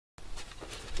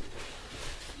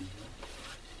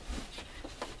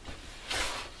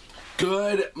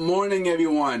Good morning,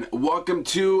 everyone. Welcome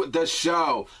to the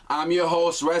show. I'm your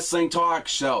host, Wrestling Talk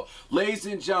Show. Ladies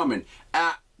and gentlemen,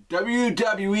 at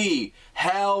WWE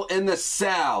Hell in the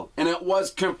Cell, and it was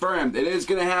confirmed. It is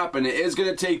going to happen. It is going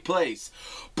to take place.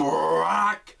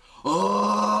 Brock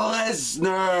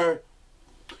Lesnar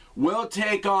will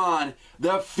take on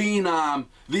the Phenom,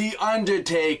 the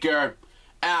Undertaker,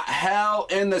 at Hell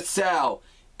in the Cell,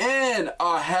 in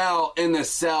a Hell in the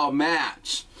Cell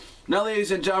match. Now,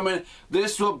 ladies and gentlemen,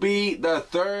 this will be the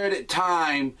third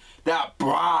time that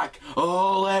Brock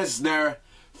Lesnar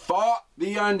fought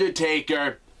the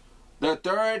Undertaker. The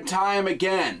third time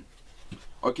again.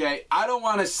 Okay, I don't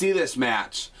want to see this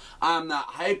match. I'm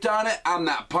not hyped on it. I'm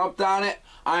not pumped on it.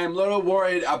 I am a little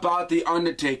worried about the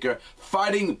Undertaker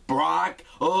fighting Brock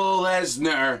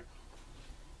Lesnar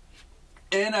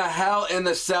in a Hell in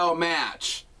the Cell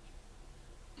match.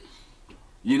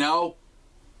 You know?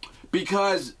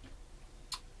 Because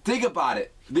think about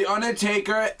it. The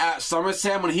Undertaker at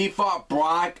SummerSlam, when he fought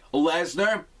Brock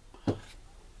Lesnar,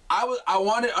 I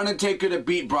wanted Undertaker to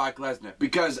beat Brock Lesnar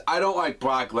because I don't like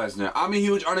Brock Lesnar. I'm a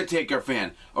huge Undertaker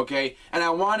fan, okay? And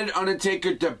I wanted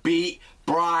Undertaker to beat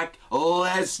Brock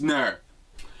Lesnar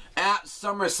at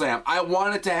SummerSlam. I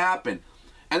want it to happen.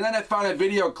 And then I found a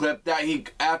video clip that he,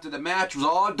 after the match was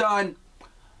all done,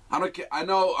 I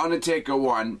know Undertaker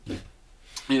won,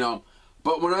 you know,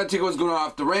 but when Undertaker was going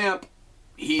off the ramp,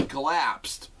 he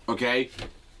collapsed, okay?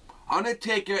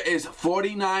 Undertaker is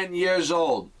 49 years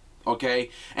old,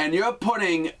 okay? And you're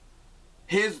putting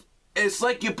it's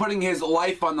like you're putting his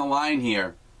life on the line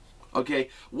here, okay?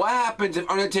 What happens if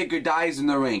Undertaker dies in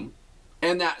the ring,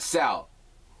 in that cell?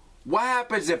 What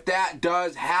happens if that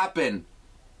does happen,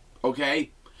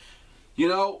 okay? You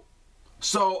know,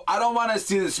 so I don't want to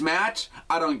see this match.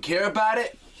 I don't care about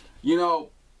it, you know.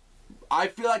 I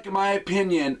feel like, in my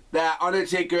opinion, that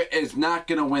Undertaker is not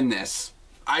going to win this.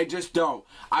 I just don't.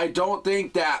 I don't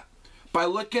think that, by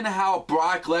looking at how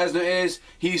Brock Lesnar is,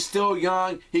 he's still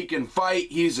young, he can fight,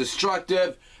 he's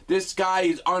destructive. This guy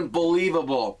is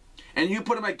unbelievable. And you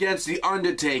put him against the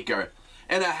Undertaker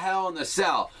in a Hell in the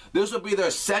Cell. This will be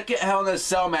their second Hell in the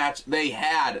Cell match they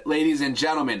had, ladies and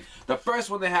gentlemen. The first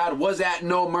one they had was at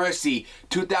No Mercy,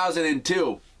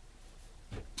 2002.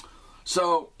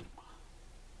 So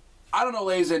I don't know,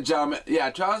 ladies and gentlemen. Yeah,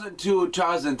 2002,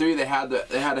 2003, they had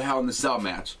a Hell in the Cell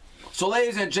match. So,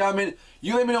 ladies and gentlemen,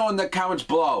 you let me know in the comments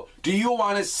below. Do you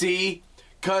want to see?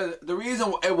 Because the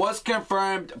reason it was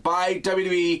confirmed by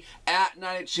WWE at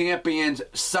Night of Champions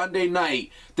Sunday night.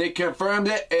 They confirmed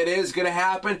it. It is going to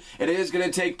happen. It is going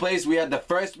to take place. We had the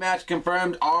first match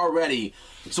confirmed already.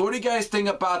 So what do you guys think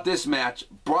about this match?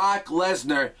 Brock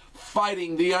Lesnar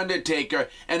fighting The Undertaker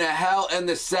in a Hell in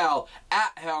the Cell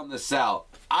at Hell in the Cell.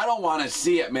 I don't want to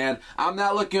see it, man. I'm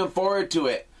not looking forward to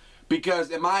it.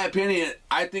 Because, in my opinion,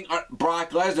 I think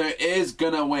Brock Lesnar is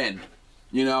going to win.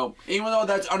 You know, even though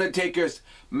that's Undertaker's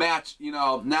match, you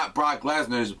know, not Brock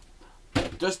Lesnar's.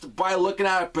 Just by looking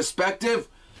at it perspective,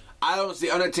 I don't see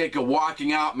Undertaker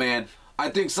walking out, man. I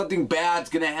think something bad's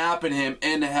going to happen to him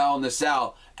in Hell in the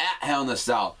Cell, at Hell in the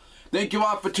Cell. Thank you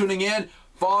all for tuning in.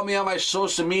 Follow me on my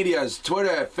social medias,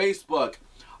 Twitter, Facebook.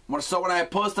 So when I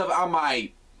post stuff on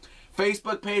my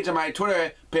Facebook page and my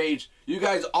Twitter page, you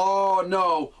guys all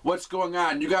know what's going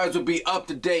on. You guys will be up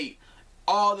to date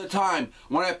all the time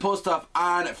when I post stuff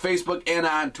on Facebook and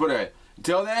on Twitter.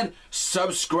 Until then,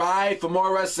 subscribe for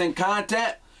more wrestling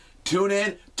content. Tune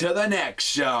in to the next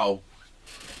show.